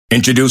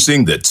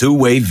Introducing the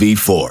Two-Way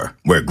V4,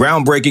 where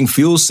groundbreaking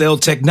fuel cell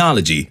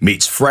technology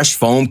meets fresh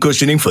foam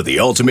cushioning for the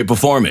ultimate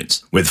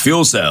performance. With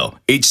Fuel Cell,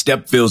 each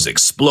step feels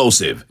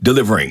explosive,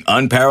 delivering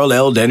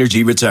unparalleled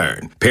energy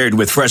return. Paired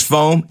with fresh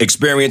foam,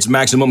 experience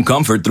maximum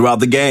comfort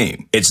throughout the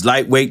game. Its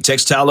lightweight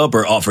textile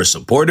upper offers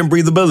support and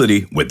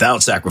breathability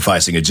without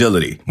sacrificing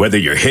agility. Whether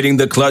you're hitting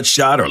the clutch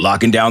shot or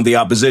locking down the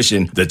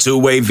opposition, the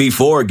Two-Way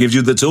V4 gives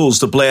you the tools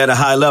to play at a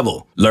high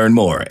level. Learn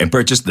more and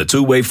purchase the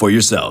Two-Way for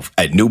yourself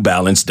at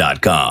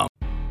newbalance.com.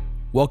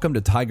 Welcome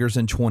to Tigers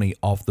in 20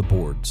 Off the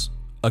Boards,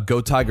 a Go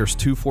Tigers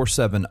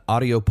 247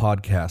 audio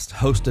podcast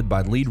hosted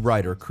by lead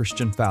writer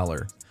Christian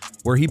Fowler,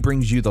 where he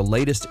brings you the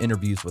latest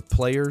interviews with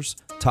players,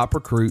 top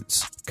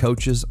recruits,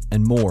 coaches,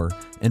 and more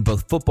in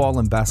both football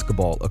and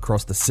basketball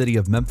across the city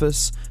of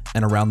Memphis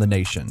and around the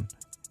nation.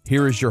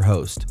 Here is your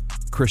host,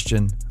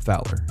 Christian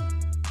Fowler.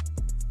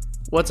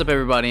 What's up,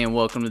 everybody, and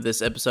welcome to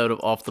this episode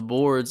of Off the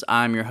Boards.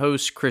 I'm your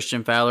host,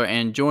 Christian Fowler,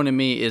 and joining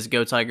me is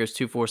Go Tigers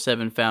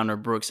 247 founder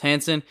Brooks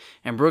Hanson.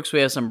 And Brooks, we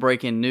have some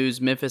breaking news.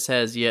 Memphis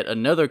has yet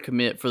another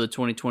commit for the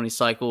 2020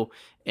 cycle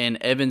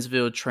in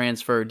Evansville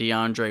transfer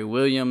DeAndre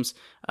Williams.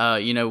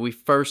 When we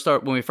first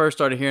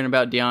started hearing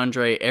about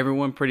DeAndre,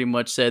 everyone pretty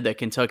much said that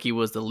Kentucky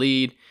was the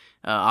lead.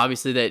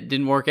 Obviously, that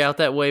didn't work out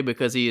that way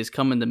because he is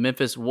coming to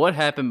Memphis. What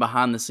happened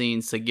behind the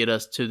scenes to get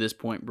us to this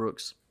point,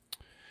 Brooks?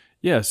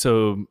 Yeah,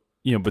 so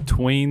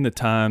between the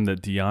time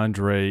that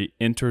DeAndre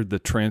entered the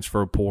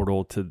transfer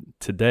portal to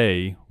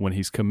today when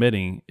he's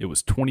committing, it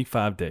was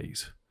 25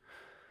 days.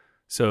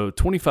 So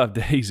 25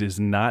 days is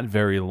not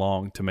very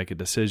long to make a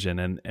decision.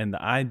 And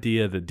the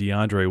idea that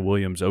DeAndre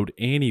Williams owed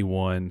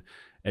anyone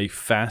a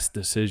fast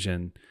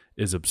decision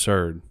is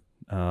absurd.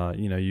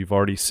 You've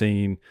already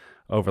seen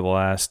over the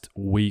last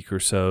week or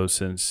so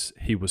since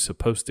he was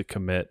supposed to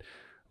commit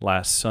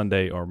last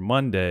Sunday or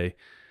Monday,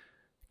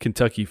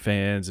 Kentucky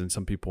fans and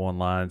some people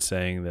online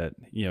saying that,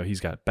 he's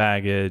got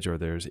baggage or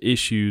there's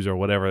issues or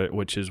whatever,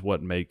 which is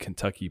what made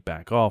Kentucky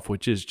back off,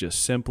 which is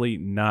just simply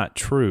not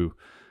true.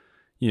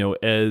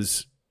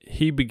 As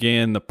he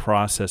began the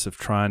process of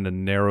trying to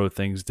narrow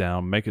things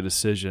down, make a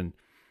decision,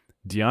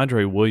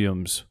 DeAndre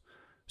Williams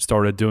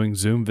started doing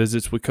Zoom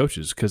visits with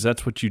coaches because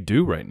that's what you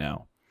do right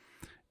now.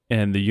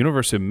 And the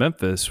University of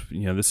Memphis,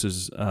 this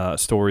is a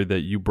story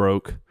that you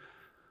broke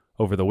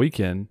over the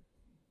weekend.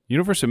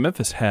 University of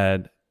Memphis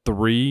had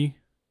 3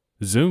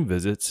 Zoom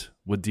visits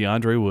with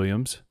DeAndre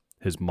Williams,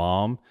 his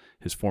mom,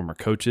 his former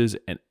coaches,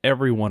 and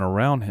everyone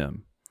around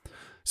him.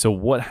 So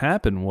what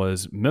happened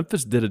was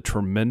Memphis did a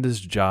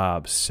tremendous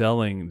job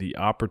selling the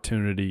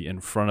opportunity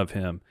in front of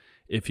him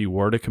if he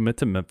were to commit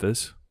to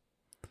Memphis.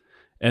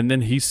 And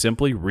then he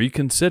simply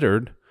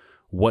reconsidered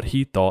what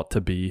he thought to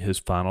be his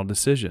final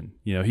decision.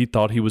 He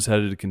thought he was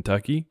headed to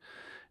Kentucky,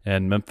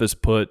 and Memphis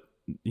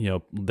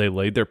they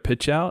laid their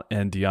pitch out,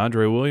 and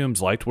DeAndre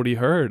Williams liked what he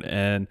heard,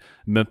 and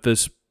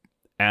Memphis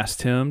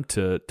asked him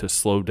to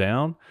slow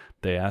down.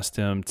 They asked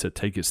him to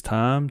take his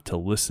time, to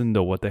listen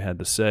to what they had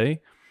to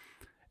say,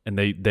 and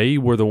they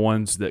were the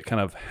ones that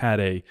kind of had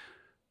a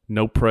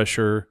no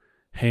pressure,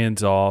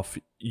 hands off,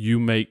 you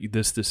make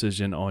this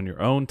decision on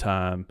your own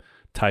time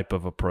type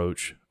of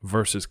approach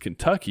versus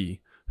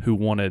Kentucky, who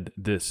wanted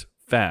this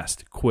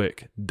fast,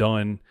 quick,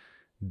 done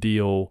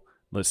deal.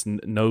 Let's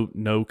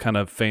no kind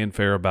of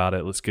fanfare about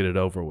it. Let's get it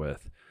over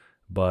with.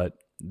 But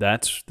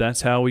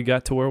that's how we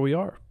got to where we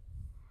are.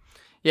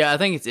 Yeah, I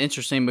think it's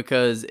interesting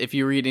because if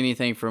you read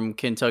anything from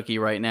Kentucky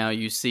right now,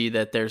 you see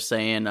that they're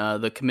saying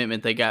the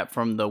commitment they got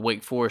from the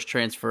Wake Forest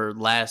transfer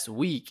last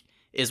week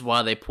is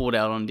why they pulled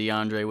out on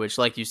DeAndre, which,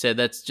 like you said,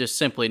 that's just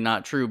simply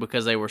not true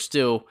because they were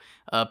still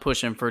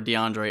pushing for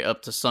DeAndre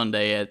up to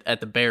Sunday at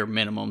the bare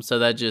minimum. So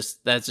that's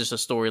just a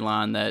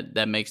storyline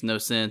that makes no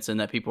sense and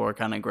that people are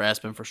kind of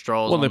grasping for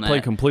straws. Well, they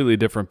play completely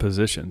different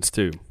positions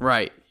too.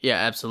 Right. Yeah,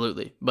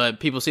 absolutely. But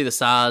people see the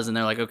size and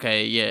they're like,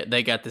 okay, yeah,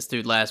 they got this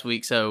dude last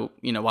week, so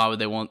why would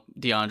they want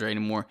DeAndre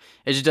anymore?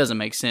 It just doesn't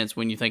make sense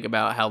when you think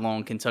about how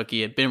long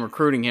Kentucky had been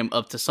recruiting him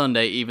up to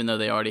Sunday, even though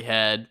they already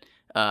had.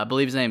 I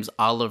believe his name's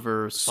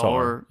Oliver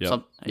Sarr.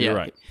 Yep. You're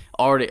right.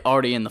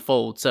 Already in the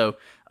fold. So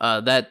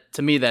that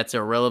to me that's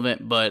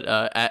irrelevant.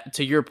 But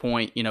to your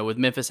point, with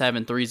Memphis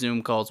having 3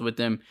 Zoom calls with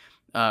them,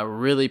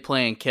 really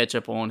playing catch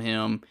up on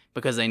him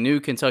because they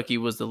knew Kentucky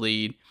was the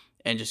lead,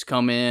 and just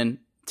come in,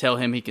 tell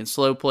him he can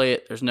slow play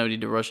it. There's no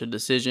need to rush a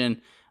decision.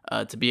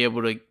 To be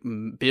able to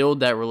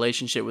build that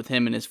relationship with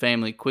him and his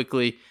family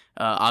quickly,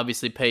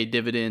 obviously pay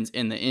dividends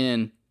in the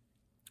end.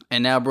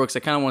 And now, Brooks,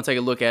 I kind of want to take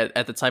a look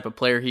at the type of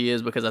player he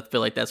is because I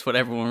feel like that's what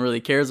everyone really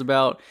cares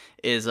about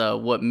is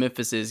what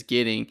Memphis is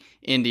getting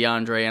in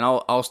DeAndre. And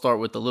I'll start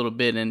with a little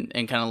bit and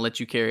kind of let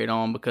you carry it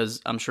on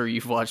because I'm sure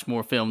you've watched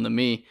more film than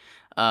me.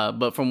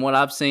 But from what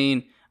I've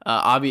seen,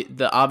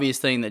 the obvious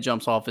thing that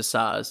jumps off is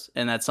size.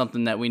 And that's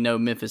something that we know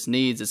Memphis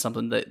needs. It's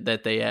something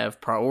that they have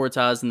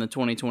prioritized in the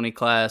 2020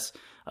 class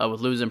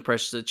with losing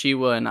Precious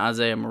Achiuwa and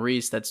Isaiah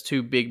Maurice. That's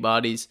 2 big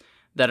bodies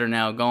that are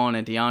now gone.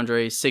 And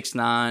DeAndre,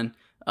 6'9",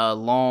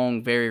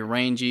 long, very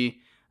rangy.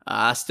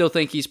 I still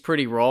think he's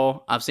pretty raw.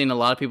 I've seen a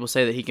lot of people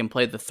say that he can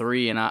play the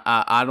 3, and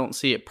I don't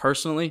see it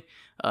personally.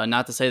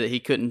 Not to say that he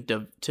couldn't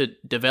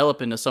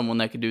develop into someone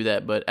that could do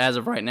that, but as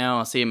of right now,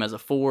 I see him as a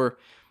 4,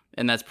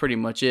 and that's pretty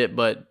much it.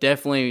 But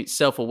definitely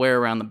self-aware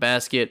around the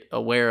basket,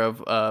 aware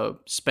of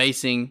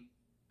spacing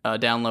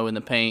down low in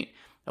the paint,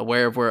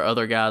 aware of where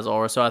other guys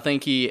are. So I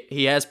think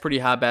he has pretty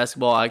high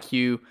basketball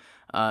IQ.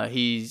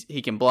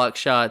 He can block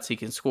shots, he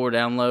can score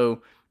down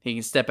low, he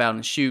can step out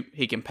and shoot,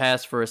 he can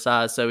pass for his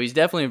size. So he's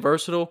definitely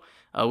versatile,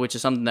 which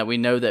is something that we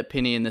know that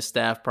Penny and the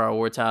staff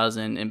prioritize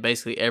and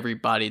basically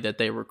everybody that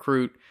they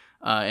recruit.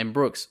 And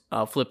Brooks,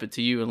 I'll flip it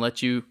to you and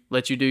let you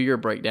do your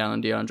breakdown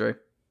on DeAndre.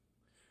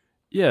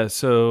 Yeah,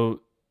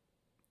 so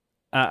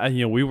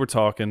we were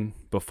talking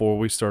before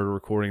we started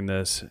recording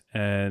this,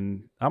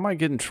 and I might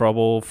get in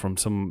trouble from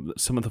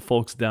some of the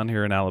folks down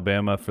here in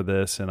Alabama for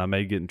this, and I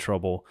may get in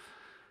trouble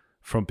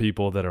from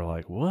people that are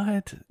like,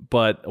 what?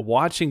 But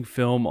watching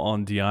film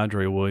on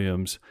DeAndre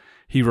Williams,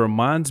 he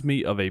reminds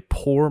me of a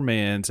poor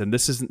man's, and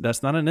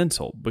that's not an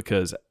insult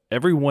because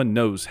everyone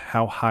knows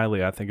how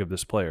highly I think of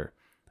this player,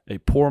 a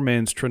poor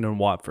man's Trendon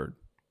Watford.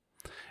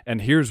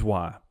 And here's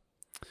why.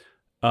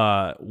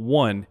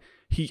 One,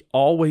 he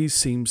always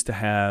seems to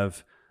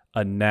have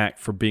a knack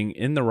for being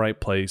in the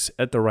right place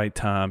at the right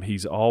time.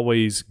 He's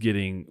always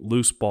getting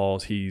loose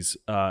balls. He's,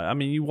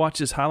 you watch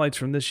his highlights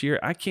from this year.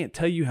 I can't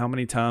tell you how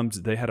many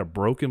times they had a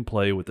broken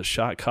play with the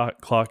shot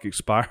clock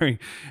expiring,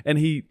 and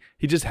he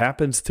just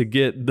happens to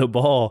get the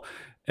ball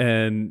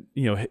and,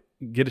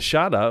 get a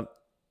shot up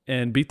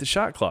and beat the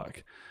shot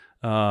clock.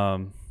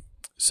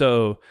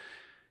 So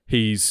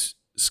he's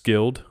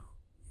skilled,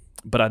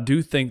 but I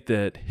do think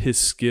that his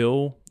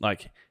skill,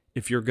 like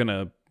if you're going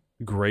to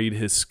grade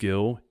his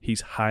skill,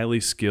 he's highly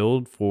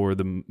skilled for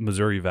the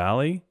Missouri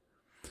Valley,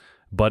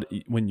 but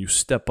when you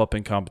step up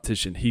in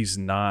competition, he's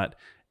not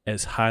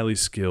as highly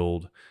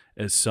skilled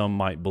as some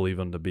might believe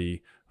him to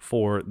be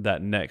for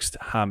that next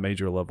high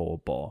major level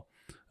of ball.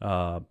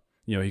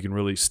 He can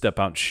really step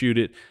out and shoot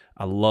it.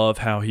 I love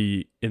how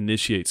he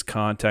initiates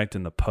contact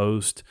in the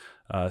post,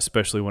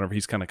 especially whenever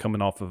he's kind of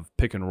coming off of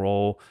pick and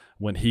roll.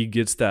 When he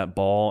gets that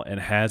ball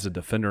and has a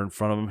defender in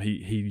front of him,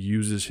 he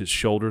uses his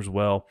shoulders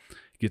well,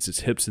 gets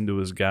his hips into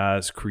his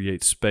guys,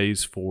 creates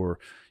space for,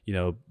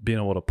 being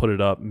able to put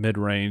it up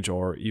mid-range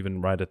or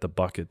even right at the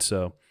bucket.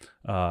 So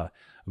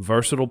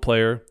versatile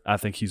player. I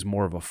think he's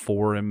more of a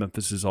 4 in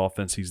Memphis's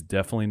offense. He's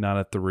definitely not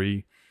a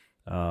 3.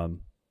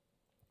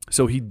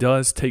 So he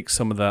does take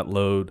some of that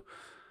load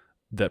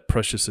that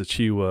Precious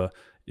Achiuwa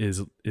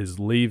is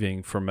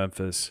leaving for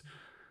Memphis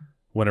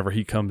whenever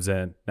he comes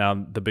in.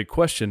 Now, the big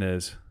question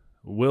is,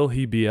 will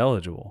he be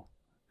eligible?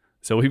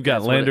 So we've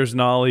got Landers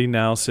Nolley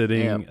now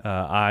sitting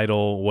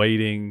idle,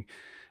 waiting.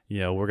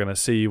 We're going to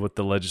see what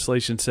the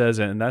legislation says,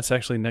 and that's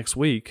actually next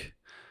week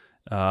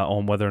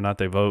on whether or not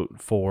they vote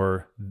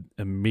for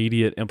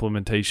immediate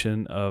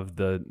implementation of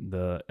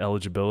the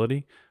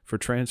eligibility for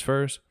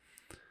transfers.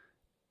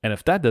 And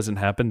if that doesn't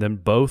happen, then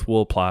both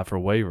will apply for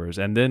waivers,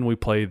 and then we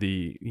play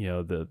the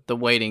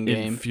waiting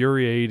game,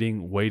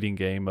 infuriating waiting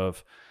game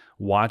of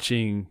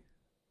watching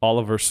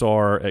Oliver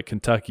Sarr at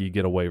Kentucky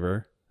get a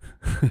waiver.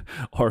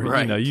 Or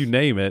right. You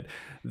name it.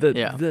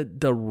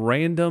 The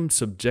random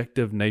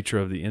subjective nature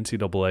of the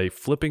NCAA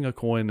flipping a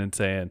coin and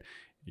saying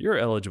you're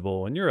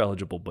eligible and you're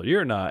eligible, but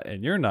you're not,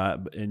 and you're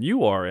not, and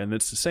you are, and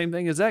it's the same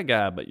thing as that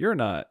guy, but you're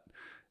not.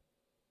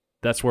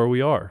 That's where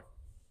we are.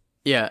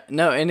 Yeah,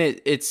 no, and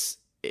it's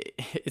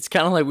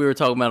kind of like we were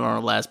talking about on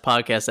our last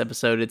podcast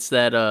episode. It's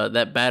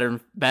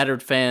that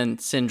battered fan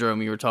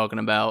syndrome you were talking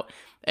about.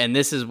 And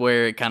this is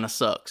where it kind of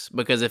sucks,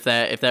 because if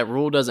that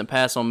rule doesn't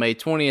pass on May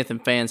 20th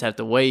and fans have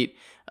to wait,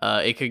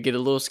 it could get a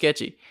little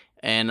sketchy.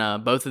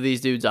 And both of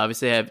these dudes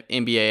obviously have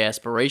NBA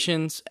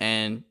aspirations,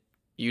 and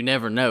you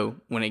never know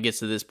when it gets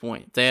to this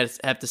point. They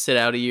have to sit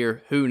out a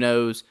year. Who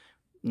knows?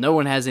 No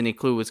one has any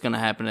clue what's going to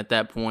happen at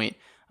that point.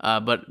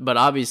 But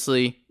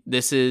obviously,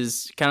 this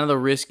is kind of the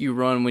risk you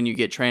run when you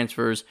get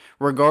transfers,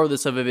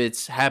 regardless of if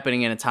it's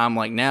happening in a time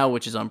like now,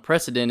 which is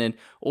unprecedented,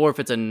 or if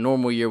it's a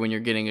normal year when you're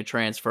getting a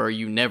transfer.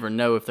 You never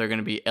know if they're going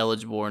to be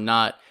eligible or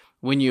not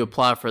when you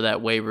apply for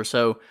that waiver.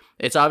 So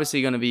it's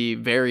obviously going to be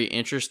very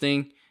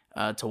interesting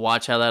to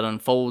watch how that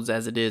unfolds,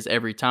 as it is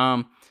every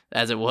time,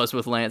 as it was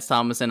with Lance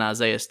Thomas and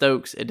Isaiah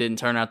Stokes. It didn't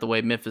turn out the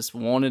way Memphis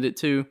wanted it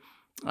to.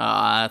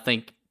 I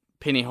think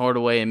Penny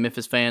Hardaway and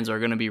Memphis fans are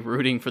going to be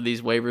rooting for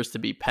these waivers to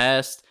be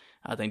passed.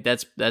 I think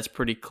that's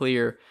pretty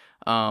clear.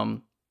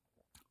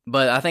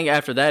 But I think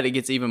after that, it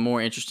gets even more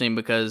interesting,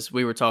 because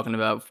we were talking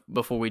about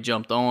before we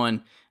jumped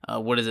on,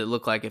 what does it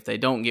look like if they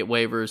don't get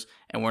waivers?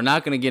 And we're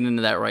not going to get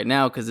into that right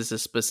now, because this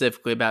is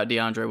specifically about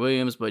DeAndre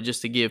Williams, but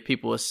just to give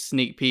people a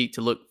sneak peek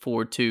to look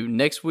forward to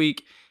next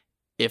week.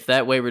 If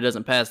that waiver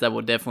doesn't pass, that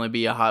will definitely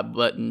be a hot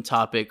button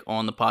topic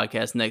on the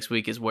podcast next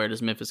week, is where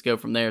does Memphis go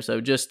from there?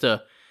 So just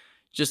to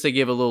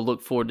give a little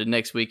look forward to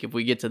next week, if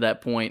we get to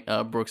that point,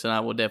 Brooks and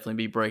I will definitely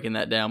be breaking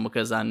that down,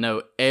 because I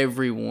know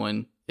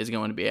everyone is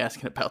going to be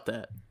asking about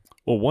that.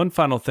 Well, one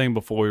final thing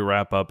before we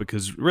wrap up,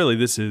 because really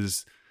this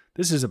is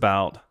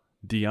about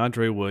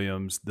DeAndre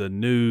Williams, the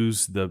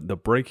news, the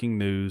breaking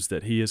news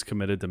that he is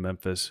committed to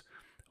Memphis.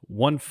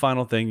 One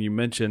final thing, you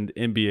mentioned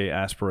NBA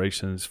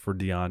aspirations for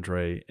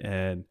DeAndre,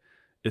 and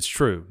it's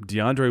true.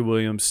 DeAndre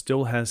Williams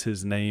still has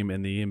his name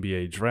in the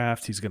NBA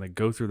draft. He's going to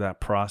go through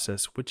that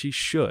process, which he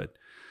should.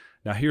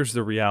 Now, here's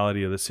the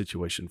reality of the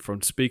situation.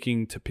 From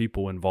speaking to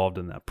people involved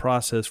in that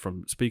process,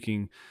 from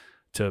speaking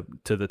to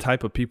the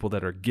type of people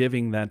that are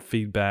giving that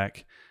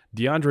feedback,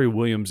 DeAndre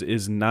Williams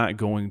is not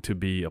going to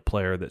be a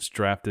player that's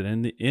drafted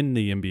in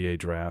the NBA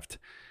draft.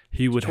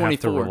 He would have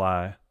to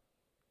rely.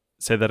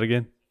 Say that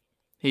again?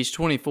 He's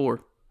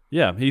 24.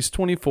 Yeah, he's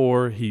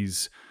 24.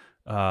 He's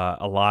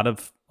a lot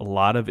of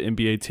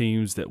NBA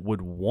teams that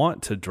would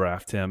want to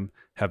draft him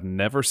have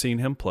never seen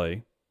him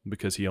play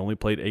because he only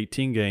played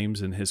 18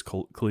 games in his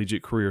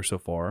collegiate career so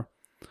far,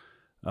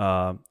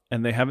 and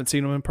they haven't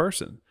seen him in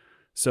person.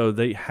 So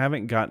they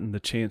haven't gotten the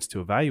chance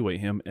to evaluate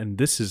him, and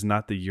this is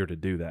not the year to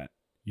do that,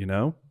 you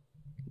know?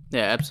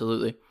 Yeah,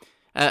 absolutely.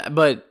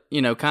 But,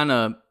 you know, kind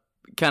of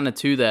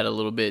to that a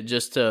little bit,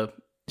 just to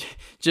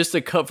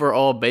cover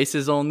all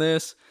bases on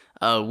this,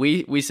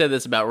 we said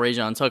this about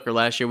Rajon Tucker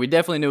last year. We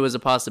definitely knew it was a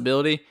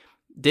possibility.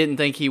 Didn't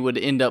think he would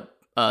end up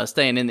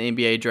staying in the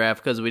NBA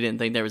draft because we didn't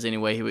think there was any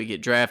way he would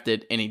get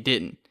drafted, and he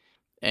didn't.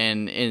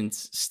 And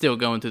still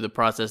going through the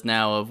process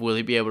now of will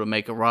he be able to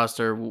make a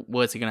roster?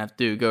 What's he going to have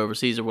to do? Go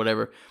overseas or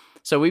whatever?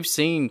 So we've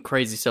seen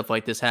crazy stuff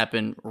like this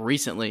happen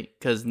recently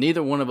because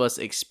neither one of us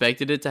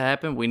expected it to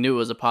happen. We knew it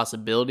was a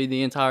possibility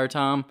the entire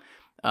time,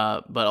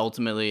 but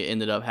ultimately it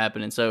ended up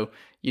happening. So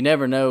you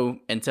never know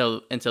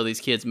until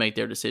these kids make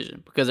their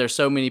decision because there's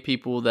so many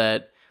people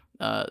that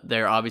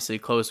they're obviously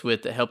close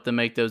with that help them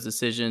make those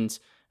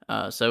decisions.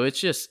 So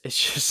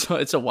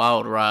it's a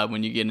wild ride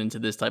when you get into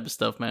this type of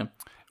stuff, man.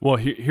 Well,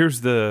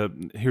 here's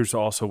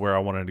also where I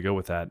wanted to go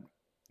with that.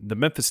 The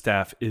Memphis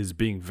staff is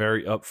being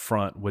very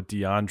upfront with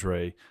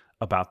DeAndre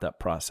about that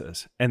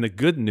process. And the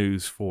good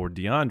news for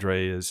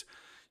DeAndre is,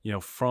 you know,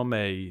 from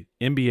a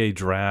NBA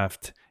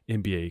draft,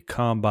 NBA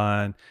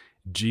combine,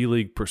 G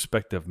League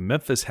perspective,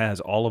 Memphis has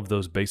all of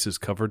those bases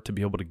covered to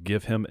be able to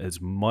give him as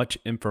much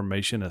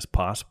information as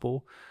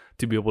possible,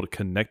 to be able to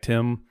connect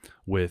him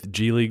with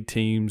G League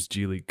teams,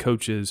 G League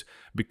coaches,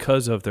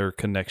 because of their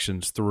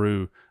connections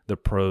through the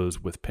pros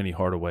with Penny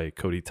Hardaway,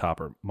 Cody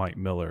Topper, Mike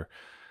Miller.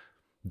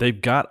 They've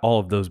got all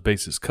of those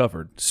bases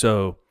covered.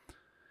 So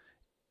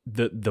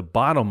the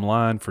bottom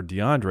line for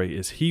DeAndre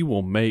is he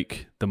will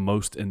make the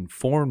most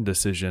informed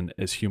decision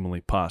as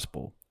humanly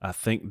possible. I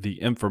think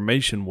the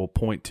information will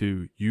point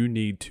to you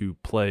need to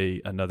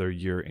play another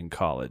year in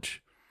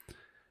college.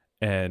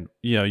 And,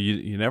 you know,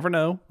 you never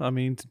know. I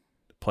mean,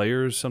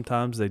 players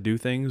sometimes they do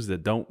things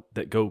that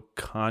go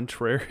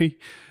contrary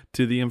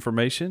to the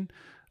information.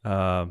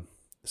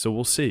 So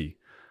we'll see.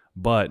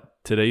 But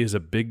today is a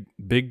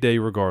big day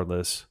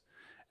regardless,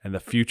 and the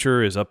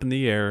future is up in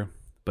the air,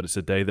 but it's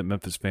a day that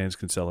Memphis fans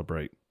can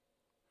celebrate.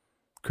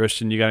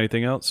 Christian, you got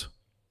anything else?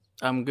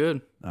 I'm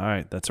good. All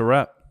right, that's a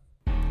wrap.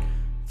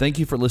 Thank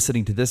you for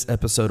listening to this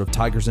episode of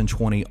Tigers in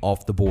 20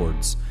 Off the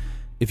Boards.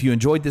 If you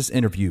enjoyed this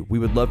interview, we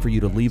would love for you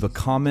to leave a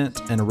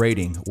comment and a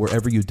rating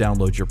wherever you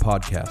download your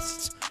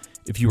podcasts.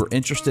 If you are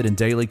interested in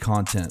daily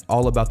content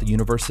all about the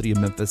University of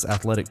Memphis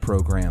athletic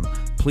program,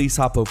 please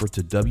hop over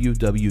to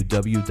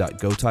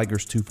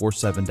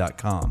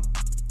www.gotigers247.com.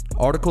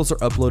 Articles are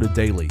uploaded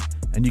daily,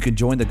 and you can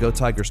join the Go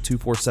Tigers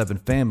 247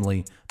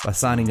 family by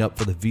signing up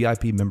for the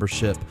VIP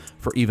membership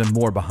for even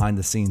more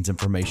behind-the-scenes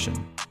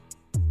information.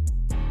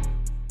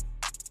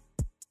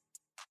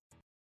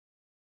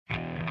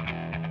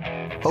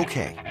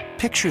 Okay,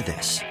 picture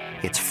this.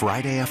 It's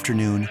Friday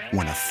afternoon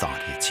when a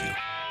thought hits you.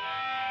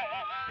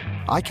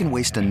 I can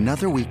waste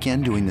another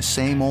weekend doing the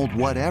same old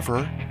whatever,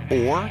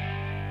 or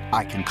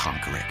I can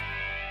conquer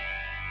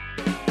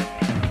it.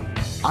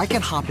 I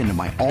can hop into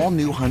my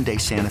all-new Hyundai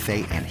Santa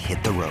Fe and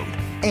hit the road.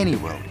 Any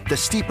road. The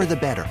steeper, the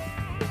better.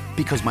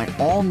 Because my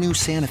all-new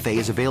Santa Fe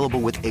is available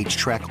with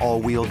H-Track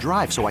all-wheel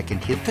drive, so I can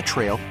hit the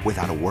trail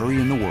without a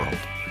worry in the world.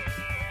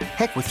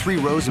 Heck, with 3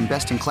 rows and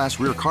best-in-class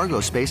rear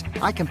cargo space,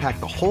 I can pack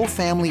the whole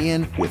family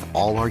in with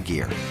all our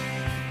gear.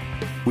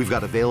 We've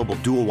got available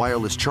dual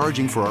wireless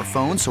charging for our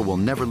phones, so we'll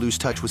never lose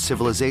touch with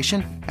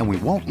civilization, and we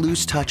won't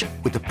lose touch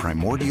with the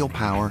primordial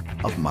power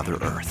of Mother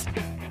Earth.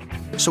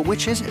 So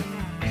which is it?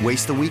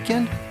 Waste the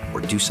weekend or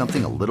do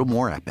something a little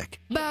more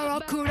epic?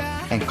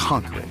 And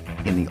conquer it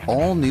in the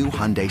all-new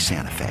Hyundai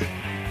Santa Fe.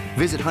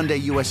 Visit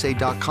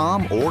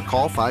HyundaiUSA.com or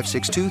call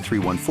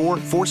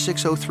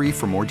 562-314-4603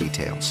 for more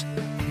details.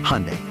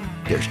 Hyundai,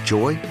 there's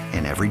joy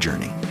in every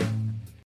journey.